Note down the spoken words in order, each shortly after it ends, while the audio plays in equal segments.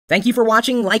Thank you for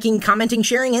watching, liking, commenting,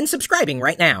 sharing, and subscribing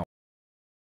right now.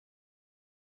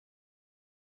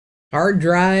 Hard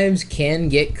drives can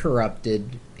get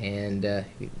corrupted, and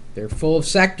they're full of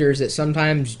sectors that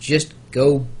sometimes just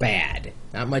go bad.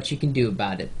 Not much you can do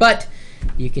about it, but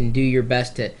you can do your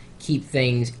best to keep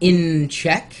things in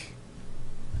check.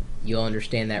 You'll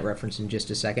understand that reference in just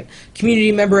a second.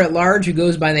 Community member at large who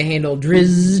goes by the handle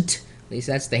Drizzt, at least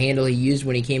that's the handle he used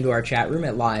when he came to our chat room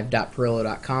at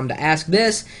live.pirillo.com to ask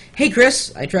this. Hey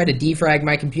Chris, I tried to defrag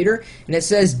my computer, and it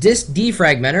says disk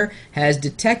defragmenter has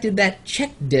detected that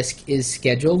Chkdsk is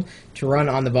scheduled to run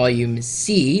on the volume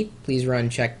C. Please run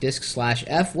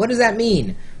Chkdsk/F. What does that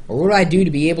mean? Or what do I do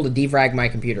to be able to defrag my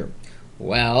computer?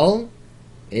 Well,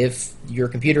 if your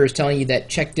computer is telling you that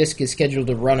Chkdsk is scheduled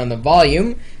to run on the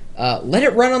volume, let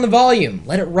it run on the volume.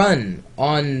 Let it run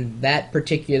on that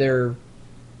particular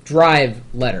drive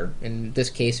letter. In this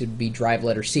case, it would be drive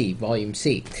letter C, volume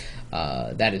C.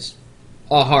 That is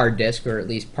a hard disk, or at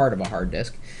least part of a hard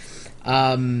disk.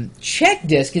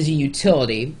 Chkdsk is a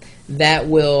utility that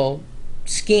will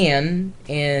scan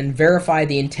and verify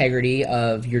the integrity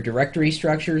of your directory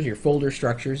structures, your folder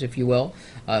structures, if you will,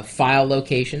 file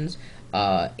locations,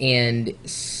 and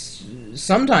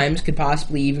sometimes could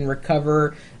possibly even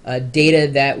recover data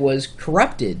that was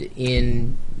corrupted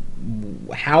in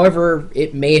however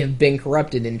it may have been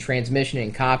corrupted in transmission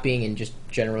and copying and just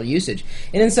general usage.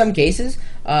 And in some cases,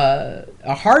 a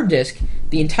hard disk,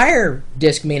 the entire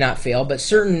disk may not fail, but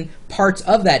certain parts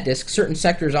of that disk, certain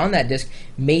sectors on that disk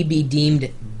may be deemed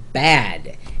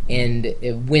bad. And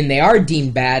when they are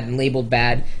deemed bad and labeled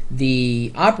bad,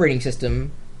 the operating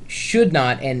system should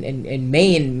not, and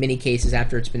may in many cases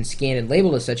after it's been scanned and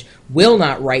labeled as such, will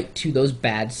not write to those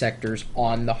bad sectors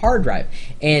on the hard drive.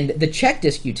 And the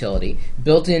Chkdsk utility,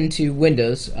 built into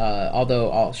Windows,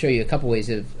 although I'll show you a couple ways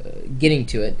of getting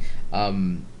to it,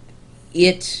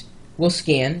 it will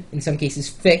scan, in some cases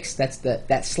fix, that's that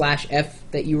 /F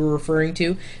that you were referring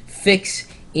to, fix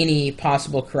any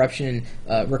possible corruption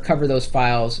and recover those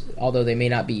files, although they may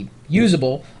not be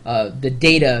usable. The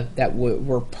data that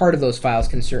were part of those files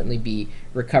can certainly be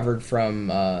recovered from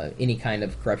any kind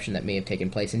of corruption that may have taken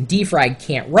place. And defrag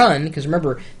can't run, because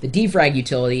remember, the defrag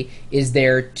utility is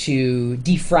there to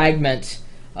defragment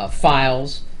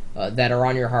files that are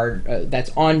on your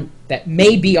that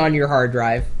may be on your hard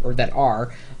drive, or that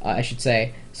are, I should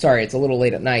say. Sorry, it's a little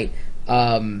late at night.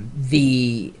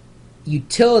 The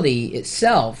utility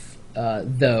itself,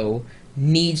 though,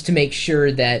 needs to make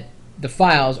sure that the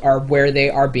files are where they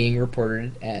are being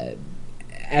reported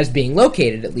as being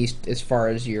located, at least as far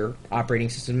as your operating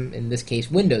system, in this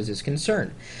case Windows, is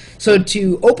concerned. So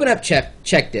to open up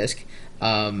Chkdsk,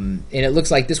 and it looks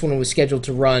like this one was scheduled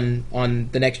to run on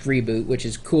the next reboot, which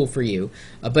is cool for you,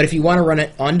 but if you want to run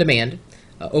it on demand,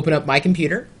 open up My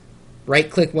Computer,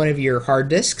 right-click one of your hard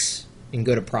disks, and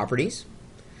go to Properties.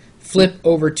 Flip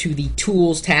over to the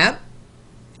Tools tab,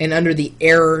 and under the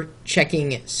Error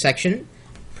Checking section,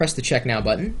 press the Check Now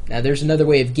button. Now, there's another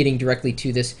way of getting directly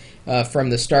to this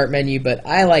from the Start menu, but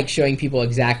I like showing people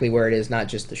exactly where it is, not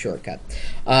just the shortcut.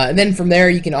 And then from there,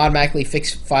 you can automatically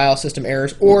fix file system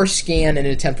errors or scan and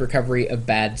attempt recovery of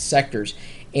bad sectors.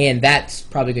 And that's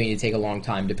probably going to take a long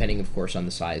time, depending, of course, on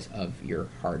the size of your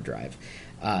hard drive.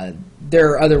 There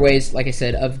are other ways, like I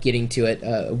said, of getting to it.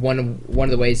 One of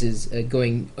the ways is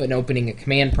going and opening a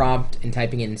command prompt and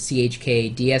typing in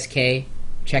chkdsk,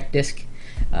 Chkdsk,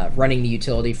 running the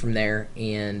utility from there,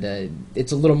 and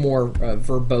it's a little more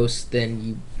verbose than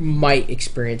you might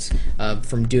experience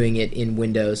from doing it in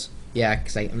Windows. Yeah,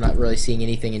 because I'm not really seeing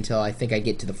anything until I think I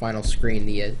get to the final screen,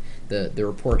 the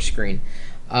report screen.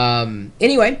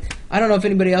 Anyway, I don't know if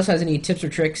anybody else has any tips or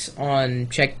tricks on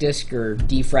Chkdsk or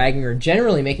defragging, or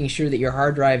generally making sure that your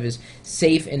hard drive is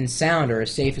safe and sound, or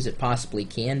as safe as it possibly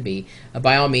can be.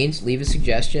 By all means, leave a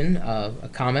suggestion, a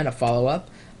comment, a follow-up,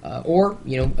 or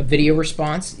a video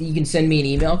response. You can send me an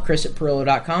email,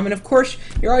 chris@pirillo.com, and of course,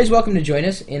 you're always welcome to join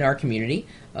us in our community.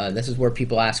 This is where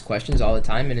people ask questions all the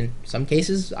time, and in some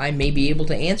cases, I may be able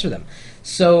to answer them.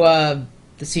 So,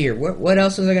 let's see here. What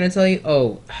else was I going to tell you?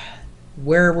 Oh,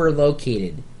 where we're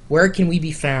located. Where can we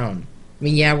be found? I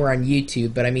mean, yeah, we're on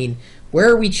YouTube, but I mean, where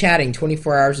are we chatting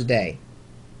 24 hours a day?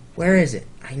 Where is it?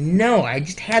 I know, I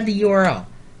just had the URL.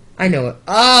 I know it.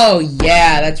 Oh,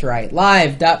 yeah, that's right.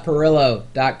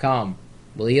 live.pirillo.com.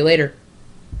 We'll see you later.